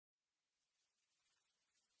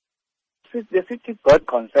The city got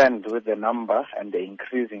concerned with the number and the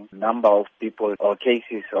increasing number of people or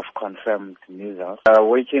cases of confirmed measles.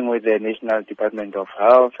 Working with the National Department of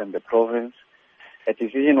Health and the province, a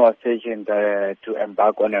decision was taken to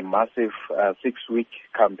embark on a massive 6-week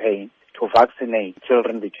campaign to vaccinate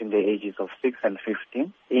children between the ages of 6 and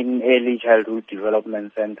 15 in early childhood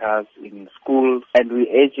development centers, in schools, and we're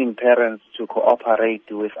urging parents to cooperate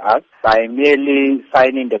with us by merely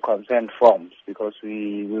signing the consent forms, because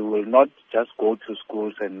we will not just go to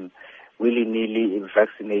schools and willy-nilly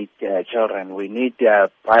vaccinate children. We need their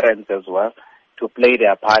parents as well to play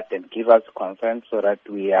their part and give us consent so that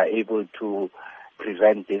we are able to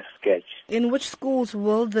prevent this scourge. In which schools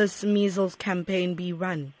will this measles campaign be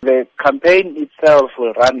run? The campaign itself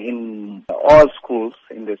will run in all schools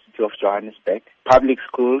in the city of Johannesburg, public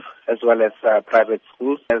schools as well as private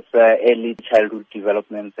schools, as early childhood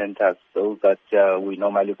development centers, those that we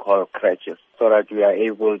normally call crèches, so that we are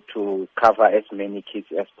able to cover as many kids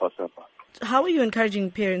as possible. How are you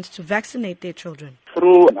encouraging parents to vaccinate their children?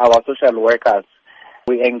 Through our social workers,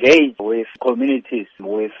 we engage with communities,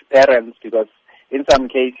 with parents, because in some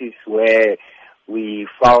cases where we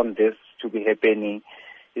found this to be happening,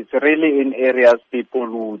 it's really in areas people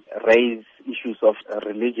would raise issues of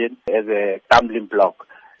religion as a stumbling block.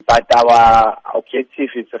 But our objective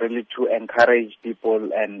is really to encourage people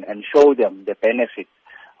and show them the benefits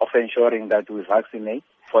of ensuring that we vaccinate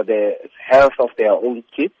for the health of their own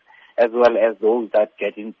kids, as well as those that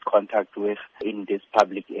get in contact with in this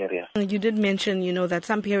public area. You did mention, that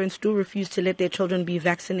some parents do refuse to let their children be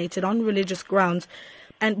vaccinated on religious grounds.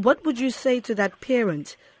 And what would you say to that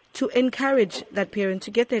parent to encourage that parent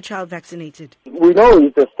to get their child vaccinated? We know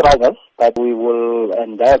it's a struggle, but we will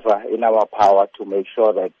endeavor in our power to make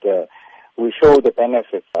sure that we show the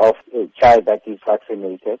benefits of a child that is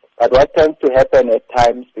vaccinated. But what tends to happen at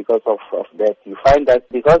times because of that, you find that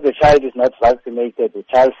because the child is not vaccinated, the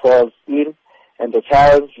child falls ill and the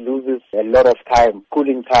child loses a lot of time,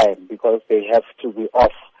 schooling time, because they have to be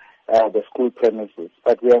off the school premises.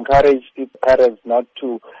 But we encourage parents not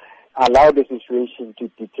to allow the situation to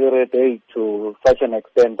deteriorate to such an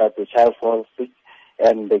extent that the child falls sick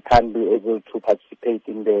and they can't be able to participate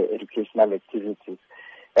in the educational activities.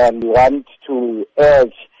 And we want to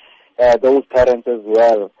urge those parents as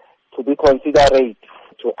well to be considerate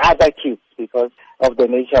to other kids because of the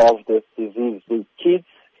nature of this disease. The kids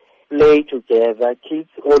play together, kids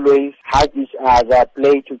always hug each other,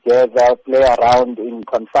 play together, play around in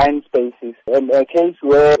confined spaces. And a case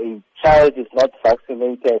where a child is not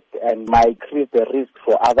vaccinated and might increase the risk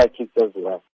for other kids as well.